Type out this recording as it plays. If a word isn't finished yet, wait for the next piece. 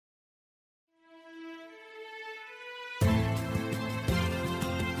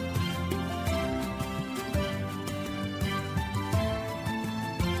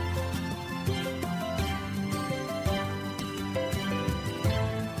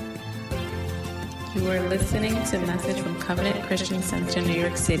You are listening to a message from Covenant Christian Center, New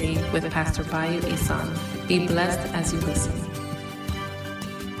York City with Pastor Bayu Isan. Be blessed as you listen.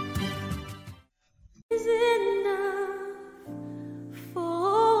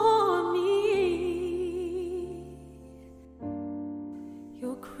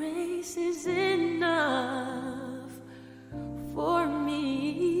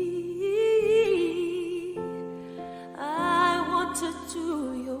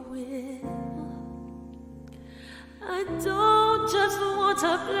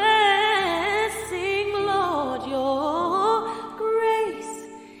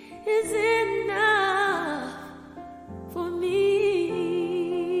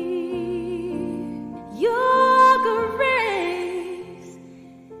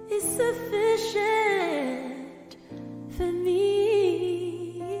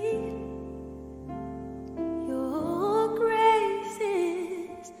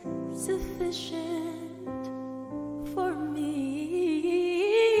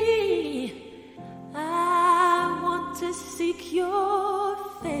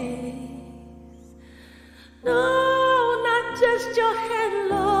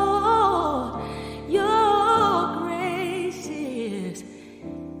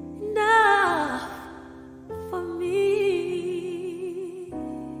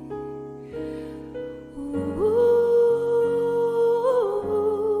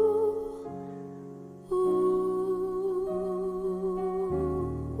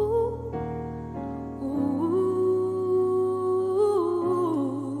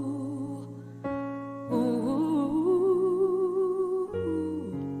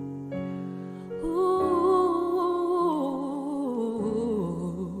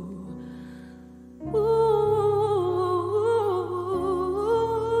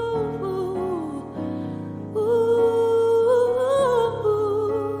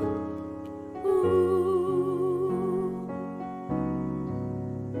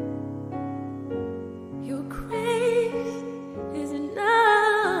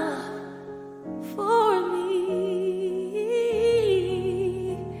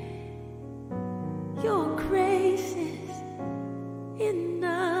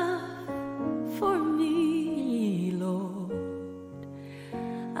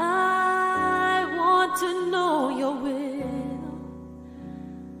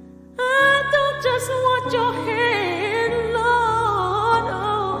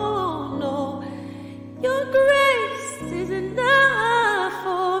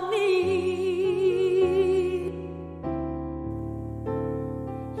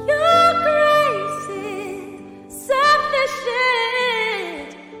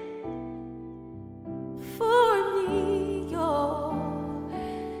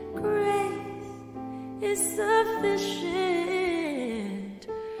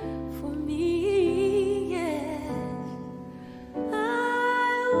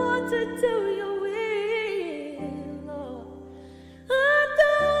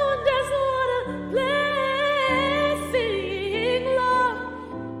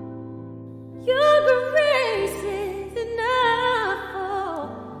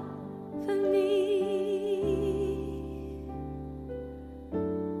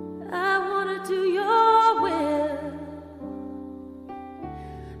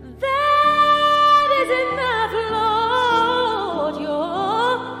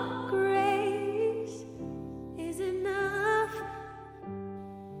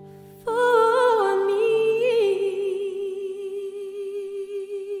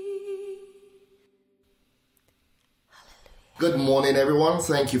 Good morning, everyone.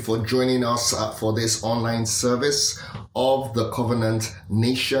 Thank you for joining us for this online service of the Covenant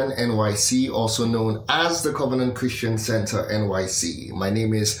Nation NYC, also known as the Covenant Christian Center NYC. My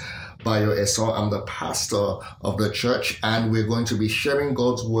name is Bayu Isan. I'm the pastor of the church, and we're going to be sharing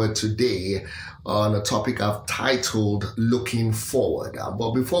God's word today on a topic I've titled Looking Forward.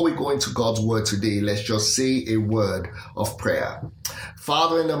 But before we go into God's word today, let's just say a word of prayer.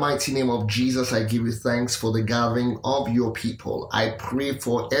 Father, in the mighty name of Jesus, I give you thanks for the gathering of your people. I pray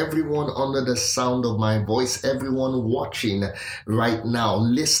for everyone under the sound of my voice, everyone watching right now,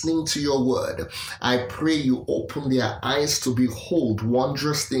 listening to your word. I pray you open their eyes to behold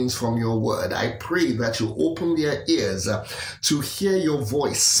wondrous things from your word. I pray that you open their ears to hear your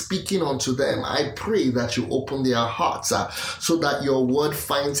voice speaking unto them. I pray that you open their hearts so that your word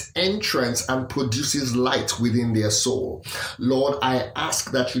finds entrance and produces light within their soul. Lord, I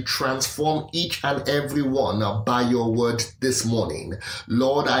ask that you transform each and every one by your word this morning.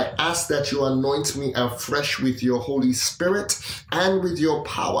 Lord, I ask that you anoint me afresh with your Holy Spirit and with your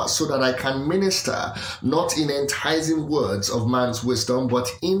power so that I can minister not in enticing words of man's wisdom, but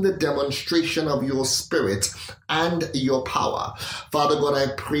in the demonstration of your Spirit and your power. Father God,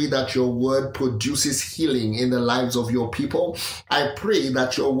 I pray that your word produces healing in the lives of your people. I pray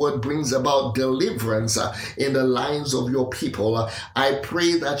that your word brings about deliverance in the lives of your people. I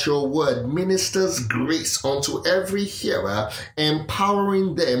pray that your word ministers grace unto every hearer,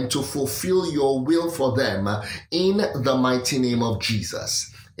 empowering them to fulfill your will for them in the mighty name of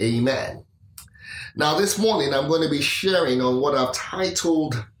Jesus. Amen. Now this morning I'm going to be sharing on what I've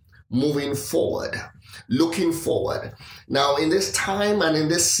titled Moving Forward. Looking forward. Now, in this time and in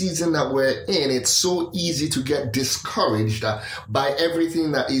this season that we're in, it's so easy to get discouraged by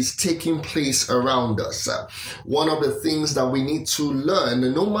everything that is taking place around us. One of the things that we need to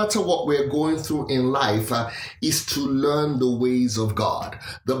learn, no matter what we're going through in life, is to learn the ways of God.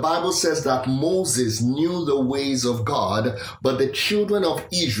 The Bible says that Moses knew the ways of God, but the children of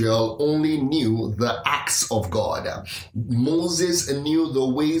Israel only knew the acts of God. Moses knew the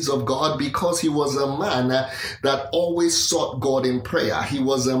ways of God because he was a man that always sought God in prayer. He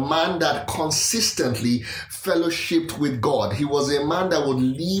was a man that consistently fellowshiped with God. He was a man that would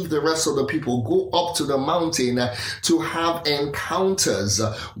leave the rest of the people, go up to the mountain to have encounters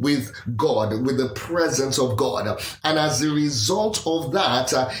with God, with the presence of God. And as a result of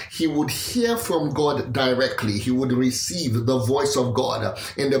that, he would hear from God directly. He would receive the voice of God.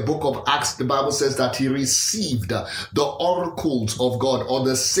 In the book of Acts, the Bible says that he received the oracles of God, or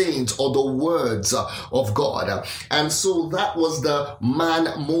the sayings, or the words of God. And so that was the man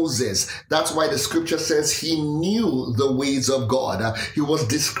Moses. That's why the scripture says he knew the ways of God. He was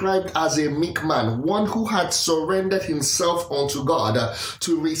described as a meek man, one who had surrendered himself unto God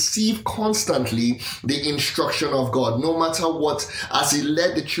to receive constantly the instruction of God, no matter what, as he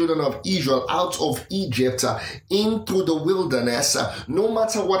led the children of Israel out of Egypt into the wilderness. No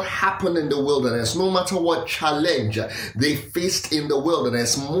matter what happened in the wilderness, no matter what challenge they faced in the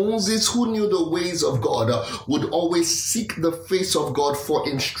wilderness, Moses, who knew the ways of God, would always seek the face of God for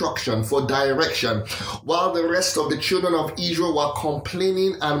instruction, for direction, while the rest of the children of Israel were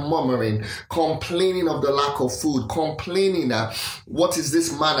complaining and murmuring, complaining of the lack of food, complaining, what is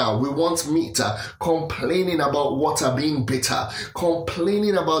this manna? We want meat, complaining about water being bitter,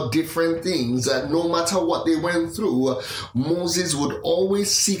 complaining about different things. No matter what they went through, Moses would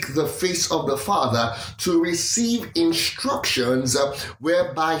always seek the face of the Father to receive instructions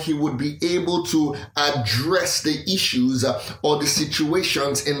whereby he would be able to address the issues or the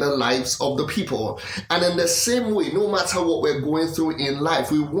situations in the lives of the people. And in the same way, no matter what we're going through in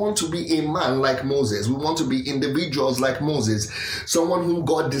life, we want to be a man like Moses. We want to be individuals like Moses, someone whom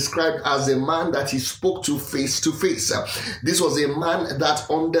God described as a man that he spoke to face. This was a man that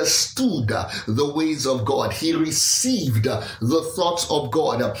understood the ways of God. He received the thoughts of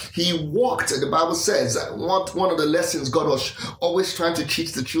God. He walked, the Bible says, one of the lessons God was always trying to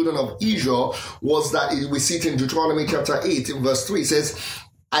teach the children of Israel was that we see it in Deuteronomy chapter 8 in verse 3. It says,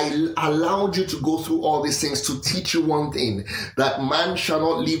 I allowed you to go through all these things to teach you one thing, that man shall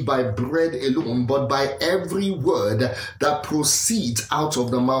not live by bread alone, but by every word that proceeds out of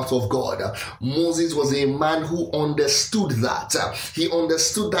the mouth of God. Moses was a man who understood that. He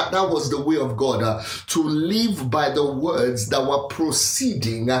understood that that was the way of God, to live by the words that were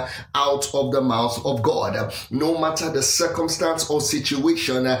proceeding out of the mouth of God. No matter the circumstance or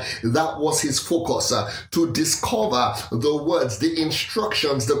situation, that was his focus, to discover the words, the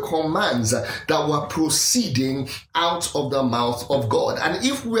instructions, the commands that were proceeding out of the mouth of God. And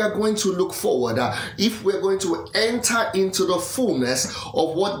if we are going to look forward, if we're going to enter into the fullness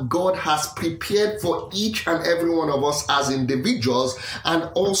of what God has prepared for each and every one of us as individuals, and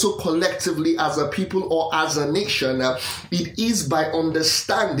also collectively as a people or as a nation, it is by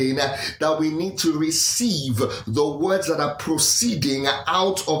understanding that we need to receive the words that are proceeding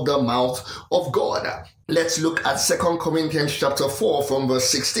out of the mouth of God. Let's look at 2 Corinthians chapter 4 from verse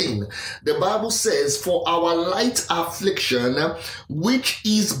 16. The Bible says, for our light affliction, which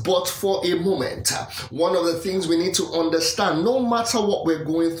is but for a moment. One of the things we need to understand, no matter what we're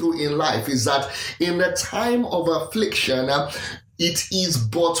going through in life, is that in the time of affliction, it is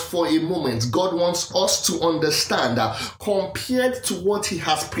but for a moment. God wants us to understand that compared to what he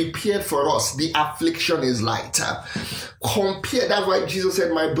has prepared for us, the affliction is light. That's why Jesus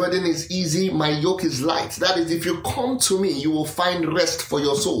said, my burden is easy, my yoke is light. That is, if you come to me, you will find rest for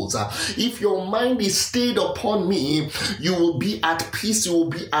your souls. If your mind is stayed upon me, you will be at peace, you will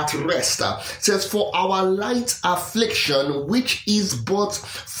be at rest. It says, for our light affliction, which is but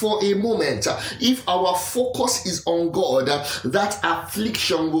for a moment. If our focus is on God, that that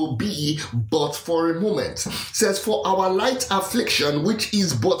affliction will be but for a moment. It says, for our light affliction, which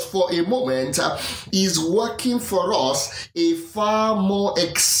is but for a moment, is working for us a far more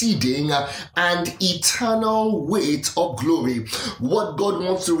exceeding and eternal weight of glory. What God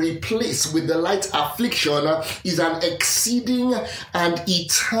wants to replace with the light affliction is an exceeding and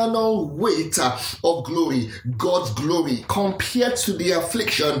eternal weight of glory. God's glory compared to the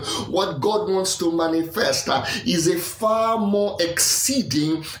affliction, what God wants to manifest is a far more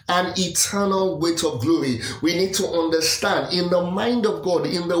exceeding and eternal weight of glory. We need to understand, in the mind of God,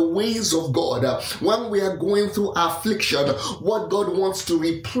 in the ways of God, when we are going through affliction, what God wants to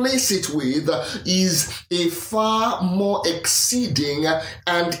replace it with is a far more exceeding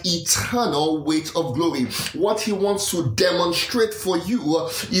and eternal weight of glory. What he wants to demonstrate for you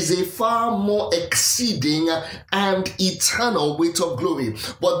is a far more exceeding and eternal weight of glory.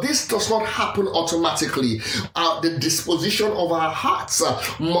 But this does not happen automatically. The disposition of our hearts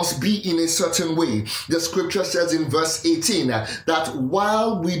must be in a certain way. The scripture says in verse 18 that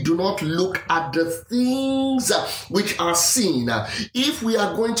while we do not look at the things which are seen, if we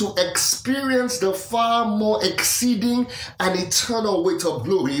are going to experience the far more exceeding and eternal weight of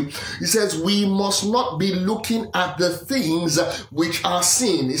glory, he says we must not be looking at the things which are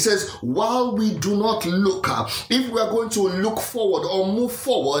seen. He says while we do not look, if we are going to look forward or move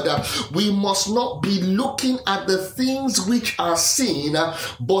forward, we must not be looking at the things which are seen,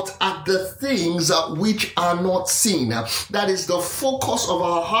 but at the things which are not seen. That is the focus of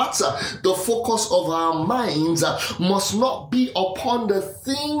our hearts, the focus of our minds must not be upon the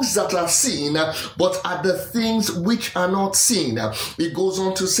things that are seen, but at the things which are not seen. It goes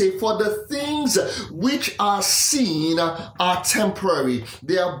on to say, for the things which are seen are temporary.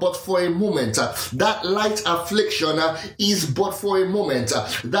 They are but for a moment. That light affliction is but for a moment.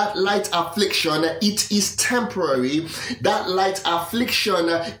 That light affliction, it is temporary. That light affliction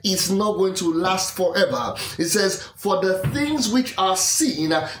is not going to last forever. It says, for the things which are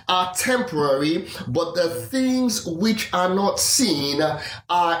seen are temporary, but the things which are not seen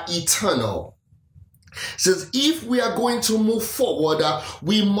are eternal. Says if we are going to move forward,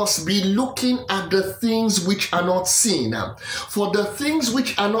 we must be looking at the things which are not seen. For the things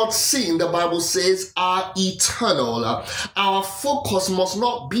which are not seen, the Bible says, are eternal. Our focus must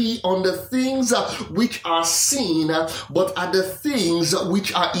not be on the things which are seen, but at the things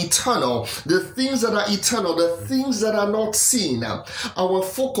which are eternal. The things that are eternal, the things that are not seen. Our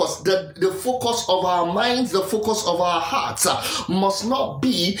focus, the focus of our minds, the focus of our hearts must not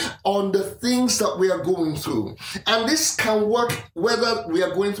be on the things that we are going through. And this can work whether we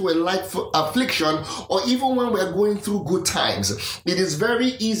are going through a light affliction or even when we are going through good times. It is very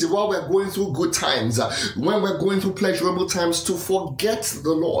easy while we are going through good times, when we're going through pleasurable times, to forget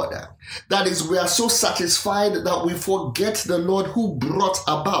the Lord. That is, we are so satisfied that we forget the Lord who brought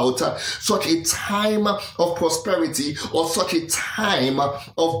about such a time of prosperity or such a time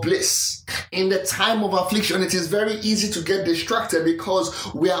of bliss. In the time of affliction, it is very easy to get distracted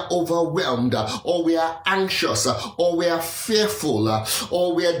because we are overwhelmed, or we are anxious, or we are fearful,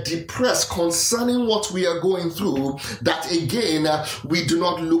 or we are depressed concerning what we are going through, that again, we do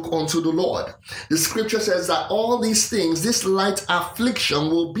not look unto the Lord. The scripture says that all these things, this light affliction,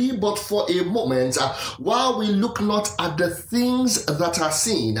 will be but for a moment, while we look not at the things that are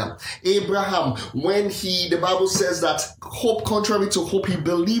seen. Abraham, when the Bible says that hope, contrary to hope, he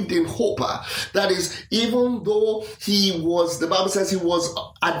believed in hope. That is, even though the Bible says he was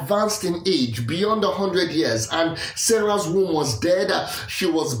advanced in age, beyond 100 years, and Sarah's womb was dead, she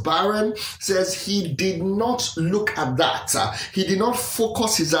was barren, says he did not look at that. He did not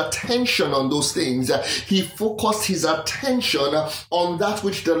focus his attention on those things. He focused his attention on that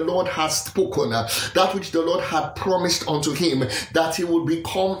which the Lord has spoken, that which the Lord had promised unto him, that he would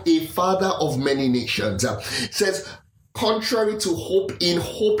become a father of many nations. It says, contrary to hope, in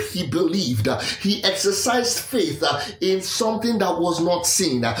hope he believed. He exercised faith in something that was not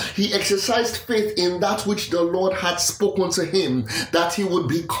seen. He exercised faith in that which the Lord had spoken to him, that he would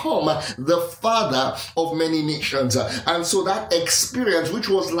become the father of many nations. And so that experience, which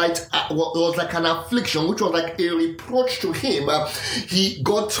was like an affliction, which was like a reproach to him,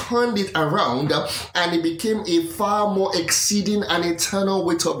 God turned it around and it became a far more exceeding and eternal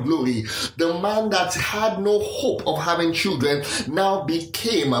weight of glory. The man that had no hope of having having children, now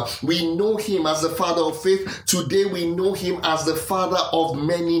became, we know him as the father of faith. Today we know him as the father of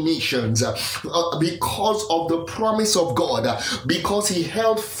many nations because of the promise of God, because he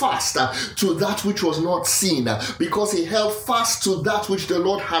held fast to that which was not seen, because he held fast to that which the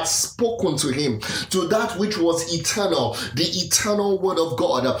Lord had spoken to him, to that which was eternal, the eternal word of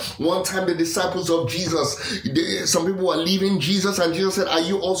God. One time the disciples of Jesus, some people were leaving Jesus, and Jesus said, are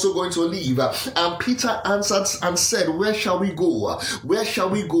you also going to leave? And Peter answered and said, where shall we go? Where shall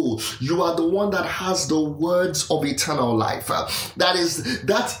we go? You are the one that has the words of eternal life. That is,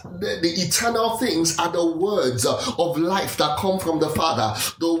 the eternal things are the words of life that come from the Father,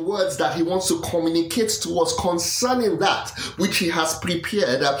 the words that he wants to communicate to us concerning that which he has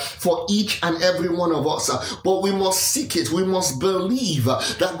prepared for each and every one of us. But we must seek it. We must believe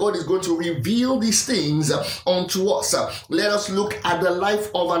that God is going to reveal these things unto us. Let us look at the life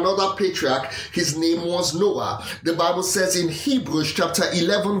of another patriarch. His name was Noah. The Bible says in Hebrews chapter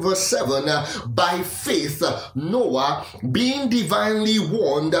 11 verse 7, by faith Noah, being divinely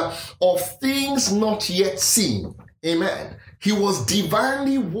warned of things not yet seen. Amen. He was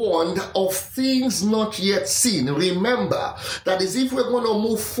divinely warned of things not yet seen. Remember, that is, if we're going to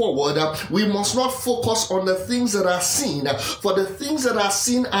move forward, we must not focus on the things that are seen. For the things that are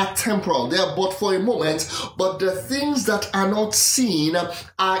seen are temporal. They are but for a moment. But the things that are not seen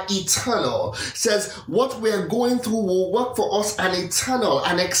are eternal. It says, what we're going through will work for us an eternal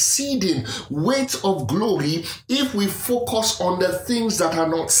and exceeding weight of glory if we focus on the things that are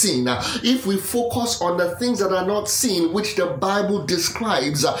not seen. If we focus on the things that are not seen, which the Bible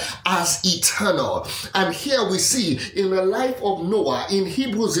describes as eternal. And here we see in the life of Noah in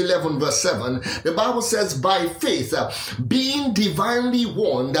Hebrews 11 verse 7, the Bible says, by faith, being divinely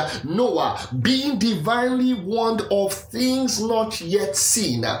warned, Noah, being divinely warned of things not yet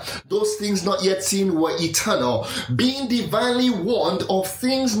seen. Those things not yet seen were eternal. Being divinely warned of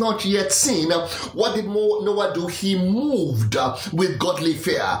things not yet seen, what did Noah do? He moved with godly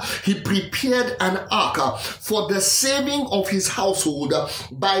fear. He prepared an ark for the saving of his household,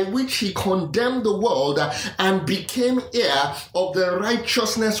 by which he condemned the world and became heir of the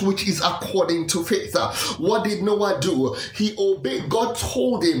righteousness which is according to faith. What did Noah do? He obeyed. God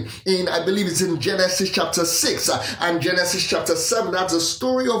told him in, I believe it's in Genesis chapter 6 and Genesis chapter 7, that's the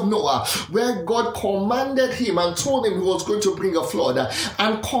story of Noah, where God commanded him and told him he was going to bring a flood,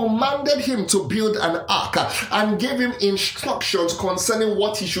 and commanded him to build an ark and gave him instructions concerning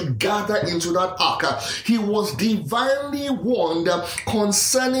what he should gather into that ark. He was divinely warned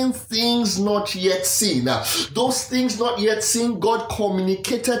concerning things not yet seen. Those things not yet seen, God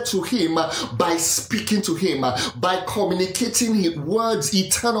communicated to him by speaking to him, by communicating his words,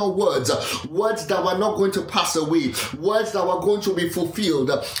 eternal words, words that were not going to pass away, words that were going to be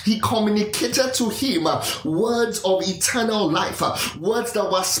fulfilled. He communicated to him words of eternal life, words that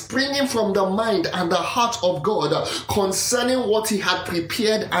were springing from the mind and the heart of God concerning what he had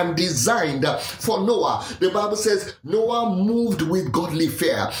prepared and designed for Noah. The Bible says Noah moved with godly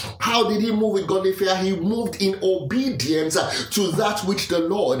fear. How did he move with godly fear? He moved in obedience to that which the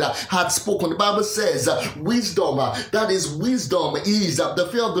Lord had spoken. The Bible says wisdom, that is wisdom, is the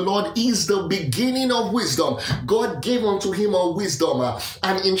fear of the Lord is the beginning of wisdom. God gave unto him a wisdom,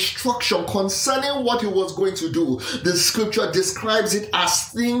 an instruction concerning what he was going to do. The scripture describes it as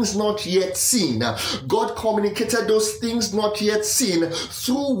things not yet seen. God communicated those things not yet seen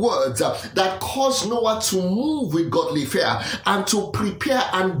through words that caused Noah to move with godly fear and to prepare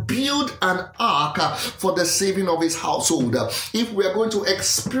and build an ark for the saving of his household. If we are going to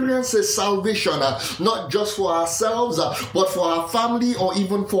experience a salvation, not just for ourselves, but for our family or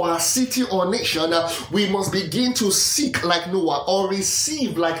even for our city or nation, we must begin to seek like Noah or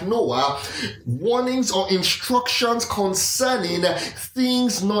receive like Noah warnings or instructions concerning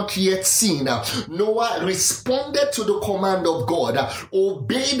things not yet seen. Noah responded to the command of God,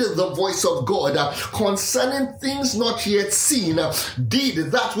 obeyed the voice of God concerning things not yet seen,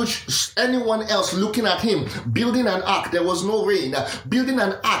 did that which anyone else looking at him, building an ark, there was no rain, building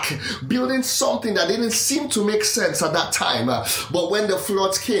an ark, building something that didn't seem to make sense at that time. But when the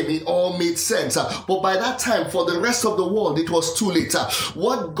floods came, it all made sense. But by that time, for the rest of the world, it was too late.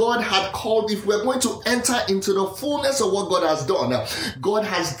 What God had called, if we're going to enter into the fullness of what God has done, God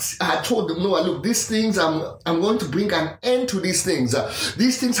had told Noah, look, these things, I'm going to bring an end to these things.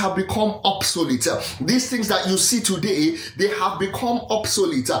 These things have become obsolete. These things that you see today, today, they have become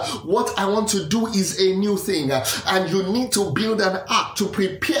obsolete. What I want to do is a new thing, and you need to build an ark to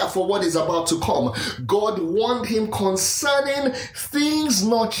prepare for what is about to come. God warned him concerning things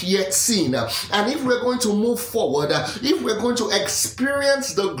not yet seen. And if we're going to move forward, if we're going to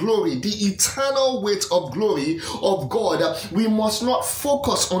experience the glory, the eternal weight of glory of God, we must not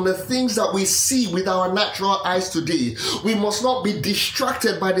focus on the things that we see with our natural eyes today. We must not be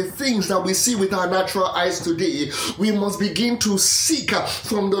distracted by the things that we see with our natural eyes today. We must begin to seek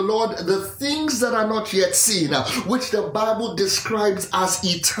from the Lord the things that are not yet seen, which the Bible describes as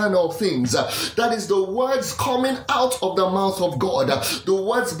eternal things. That is the words coming out of the mouth of God, the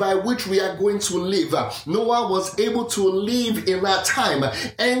words by which we are going to live. Noah was able to live in that time,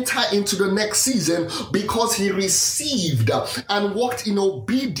 enter into the next season, because he received and walked in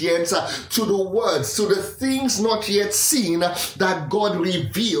obedience to the words, to the things not yet seen that God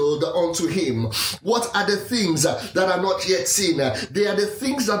revealed unto him. What are the things that are not yet seen? They are the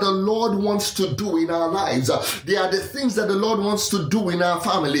things that the Lord wants to do in our lives. They are the things that the Lord wants to do in our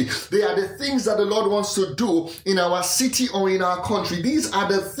family. They are the things that the Lord wants to do in our city or in our country. These are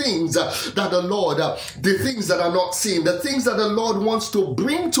the things that the Lord, the things that are not seen, the things that the Lord wants to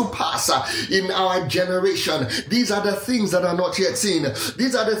bring to pass in our generation. These are the things that are not yet seen.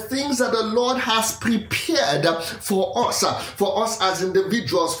 These are the things that the Lord has prepared for us as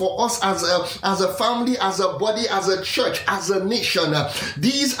individuals, for us as a family, as a body, as a church, as a nation.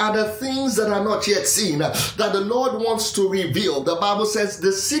 These are the things that are not yet seen, that the Lord wants to reveal. The Bible says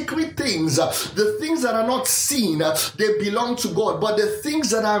the secret things, the things that are not seen, they belong to God, but the things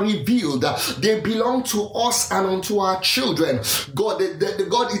that are revealed, they belong to us and unto our children. God,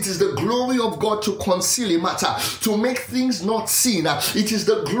 it is the glory of God to conceal a matter, to make things not seen. It is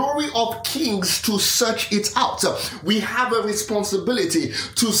the glory of kings to search it out. We have a responsibility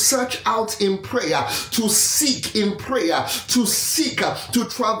to search out in prayer, to seek in prayer, to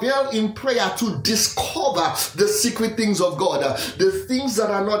travail in prayer, to discover the secret things of God, the things that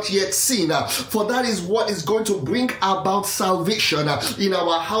are not yet seen. For that is what is going to bring about salvation in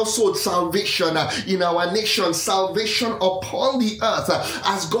our household, salvation in our nation, salvation upon the earth,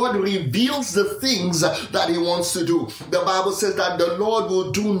 as God reveals the things that he wants to do. The Bible says that the Lord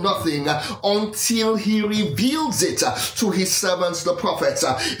will do nothing until he reveals it to his servants, the prophets.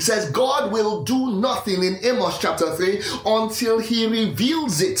 It says God will do nothing in Amos chapter 3 until he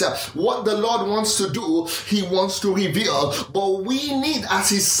reveals it. What the Lord wants to do, he wants to reveal. But we need, as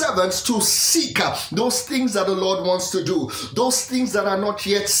his servants, to seek those things that the Lord wants to do, those things that are not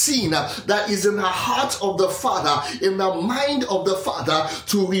yet seen, that is in the heart of the Father, in the mind of the Father,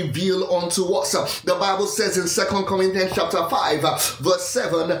 to reveal unto us. The Bible says in 2 Corinthians chapter 5 verse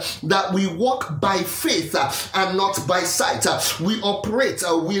 7 that we walk by faith and not by sight. We operate,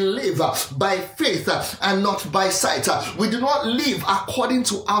 we live by faith and not by sight. We do not live according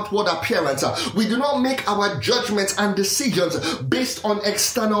to outward appearance. We do not make our judgments and decisions based on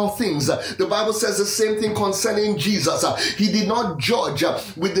external things. The Bible says the same thing concerning Jesus. He did not judge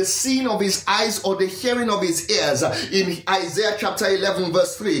with the seeing of his eyes or the hearing of his ears in Isaiah chapter 11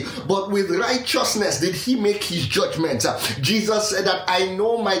 verse 3, but with righteousness did he make his judgment. Jesus said that I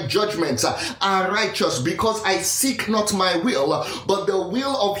know my judgments are righteous because I seek not my will, but the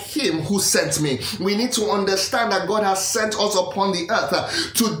will of him who sent me. We need to understand that God has sent us upon the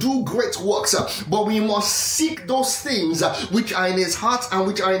earth to do great works, but we must seek those things which are in his heart and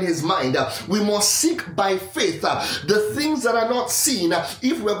which are in his mind. We must seek by faith the things that are not seen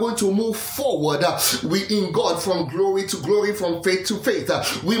if we're going to move forward in God from glory to glory, from faith to faith.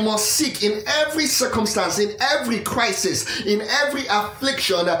 We must seek in every circumstance, in every crisis, in every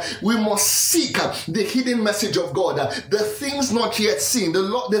affliction. We must seek the hidden message of God, the things not yet seen,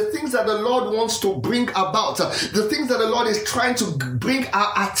 the things that the Lord wants to bring about, the things that the Lord is trying to bring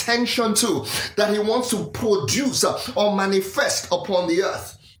our attention to, that he wants to produce or manifest upon the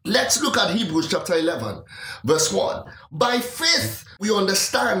earth. Let's look at Hebrews chapter 11 verse 1. By faith we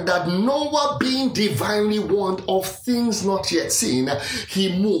understand that Noah, being divinely warned of things not yet seen,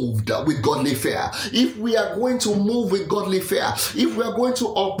 he moved with godly fear. If we are going to move with godly fear, if we are going to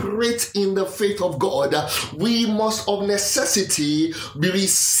operate in the faith of God, we must of necessity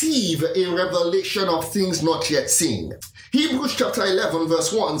receive a revelation of things not yet seen. Hebrews chapter 11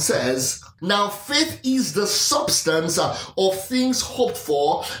 verse 1 says, now faith is the substance of things hoped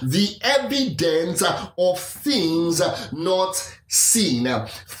for, the evidence of things not seen.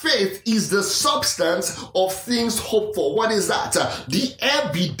 Faith is the substance of things hoped for. What is that? The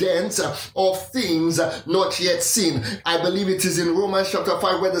evidence of things not yet seen. I believe it is in Romans chapter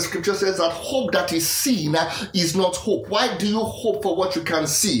 5 where the scripture says that hope that is seen is not hope. Why do you hope for what you can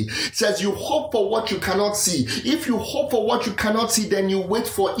see? It says you hope for what you cannot see. If you hope for what you cannot see, then you wait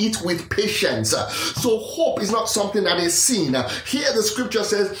for it with patience. So hope is not something that is seen. Here the scripture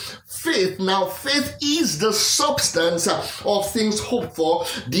says faith is the substance of things hoped for,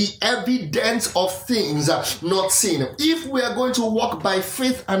 the evidence of things not seen. If we are going to walk by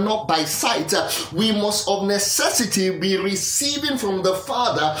faith and not by sight, we must of necessity be receiving from the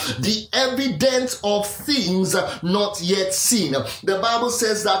Father the evidence of things not yet seen. The Bible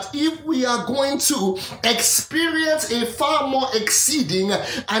says that if we are going to experience a far more exceeding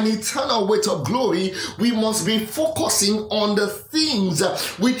and eternal weight of glory, we must be focusing on the things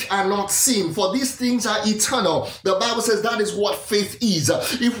which are not seen, for these things are eternal. The Bible says that is what faith is.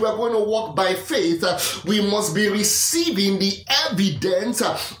 If we are going to walk by faith, we must be receiving the evidence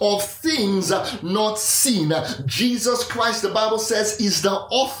of things not seen. Jesus Christ, the Bible says, is the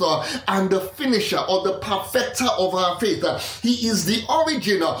author and the finisher or the perfecter of our faith. He is the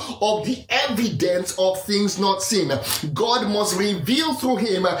origin of the evidence of things not seen. God must reveal through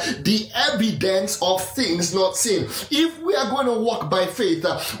him the evidence of things not seen. If we are going to walk by faith,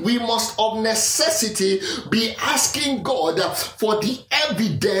 we must of necessity be asking God for the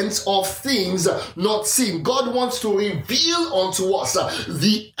evidence of things not seen. God wants to reveal unto us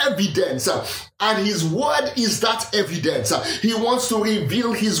the evidence, and his word is that evidence. He wants to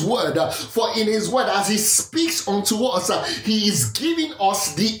reveal his word, for in his word, as he speaks unto us, he is giving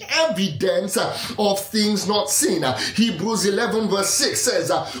us the evidence of things not seen. Hebrews 11 verse 6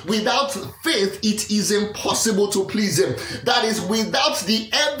 says, without faith it is impossible to please him. That is, without the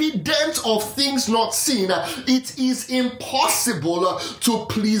evidence of things not seen, it is impossible to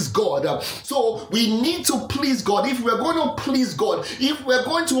please God. So we need to please God. If we're going to please God, if we're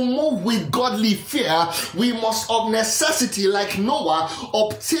going to move with godly fear, we must of necessity, like Noah,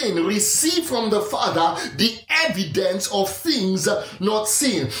 receive from the Father the evidence of things not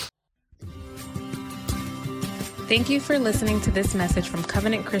seen. Thank you for listening to this message from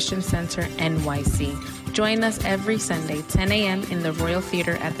Covenant Christian Center, NYC. Join us every Sunday, 10 a.m. in the Royal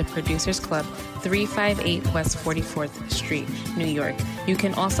Theater at the Producers Club, 358 West 44th Street, New York. You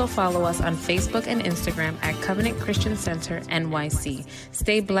can also follow us on Facebook and Instagram at Covenant Christian Center, NYC.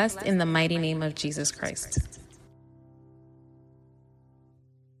 Stay blessed in the mighty name of Jesus Christ.